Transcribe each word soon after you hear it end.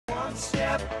one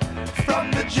step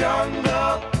from the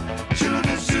jungle to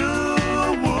the zoo.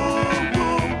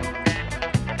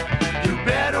 You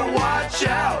better watch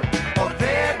out or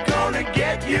they're gonna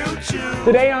get you too.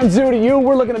 Today on Zoo to You,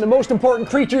 we're looking at the most important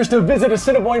creatures to visit a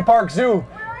Citytv Park Zoo.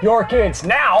 Your kids.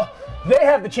 Now, they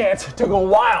have the chance to go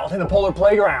wild in the Polar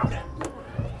Playground.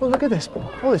 Oh, look at this.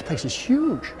 Oh, this place is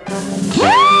huge.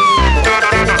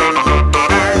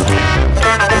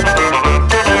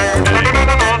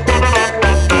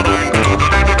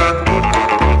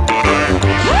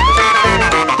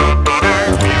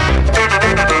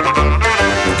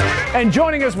 And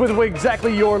joining us with what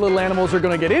exactly your little animals are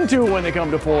going to get into when they come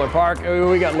to Polar Park,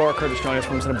 we got Laura Curtis joining us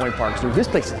from Citytv Park Zoo. This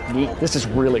place is neat. This is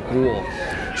really cool.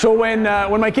 So when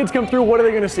my kids come through, what are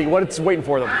they going to see? What's waiting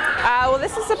for them? Well,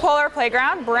 this is the Polar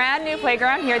Playground, brand new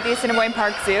playground here at the Citytv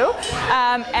Park Zoo,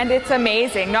 and it's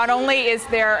amazing. Not only is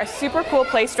there a super cool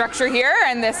play structure here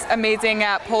and this amazing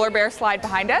polar bear slide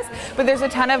behind us, but there's a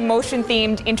ton of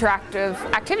motion-themed interactive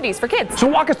activities for kids. So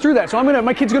walk us through that. So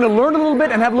my kids are going to learn a little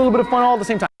bit and have a little bit of fun all at the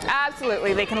same time.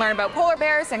 Absolutely. They can learn about polar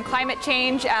bears and climate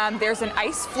change. There's an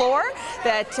ice floor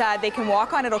that they can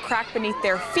walk on. It'll crack beneath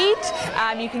their feet.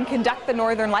 You can conduct the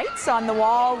northern lights on the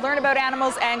wall, learn about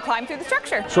animals, and climb through the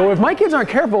structure. So if my kids aren't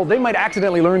careful, they might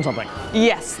accidentally learn something.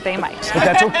 Yes, they might.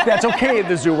 But that's okay at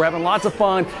the zoo. We're having lots of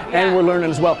fun, and we're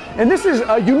learning as well. And this is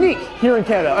unique here in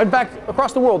Canada. In fact,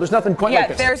 across the world, there's nothing quite like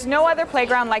this. There's no other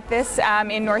playground like this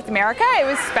in North America. It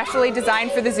was specially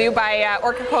designed for the zoo by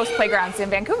Orchid Coast Playgrounds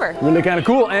in Vancouver. Really kind of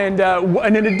cool. And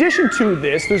in addition to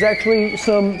this, there's actually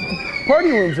some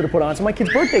party rooms that are put on, so my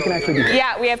kid's birthday can actually be here.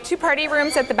 Yeah, we have 2 party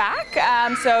rooms at the back,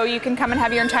 so you can come and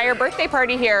have your entire birthday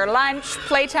party here. Lunch,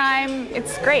 playtime,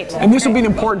 it's great. And this will be an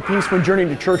important piece when Journey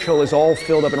to Churchill is all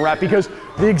filled up and wrapped, because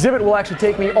the exhibit will actually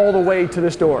take me all the way to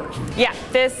this door. Yeah,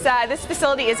 this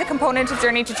facility is a component of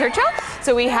Journey to Churchill.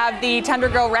 So we have the Tundra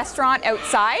Grill restaurant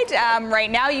outside. Right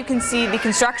now you can see the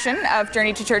construction of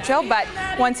Journey to Churchill, but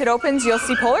once it opens, you'll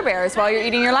see polar bears while you're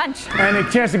eating your lunch. And a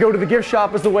chance to go to the gift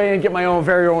shop is the way and get my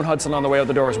very own Hudson on the way out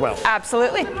the door as well.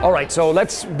 Absolutely. All right, so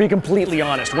let's be completely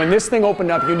honest. When this thing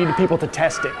opened up, you needed people to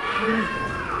test it.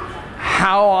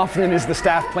 How often is the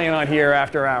staff playing on here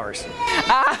after hours?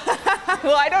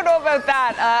 Well, I don't know about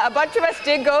that. A bunch of us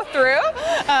did go through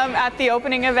at the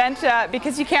opening event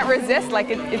because you can't resist. Like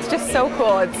it's just so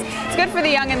cool. It's good for the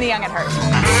young and the young at heart.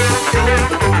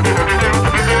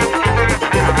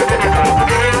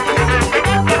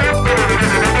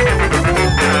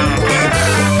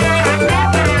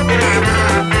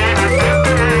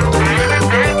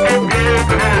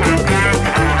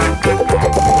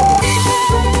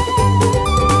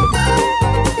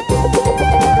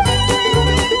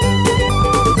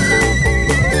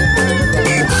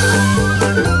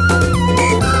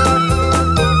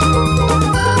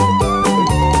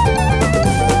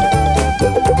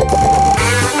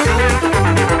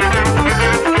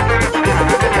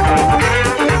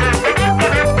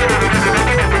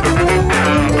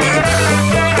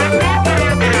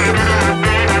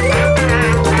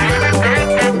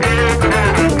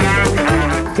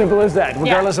 Simple as that.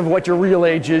 Regardless of what your real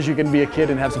age is, you can be a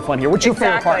kid and have some fun here. What's your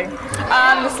favorite part?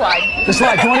 The slide. The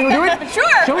slide. Do you want to go do it?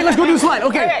 Sure. Shall we? Let's go do the slide.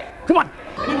 Okay. Come on.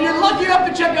 If you're lucky enough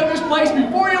to check out this place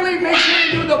before you leave, make sure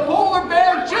you do the Polar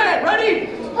Bear Chant. Ready?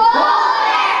 Polar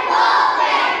Bear, Polar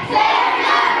Bear,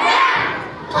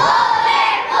 Polar Bear.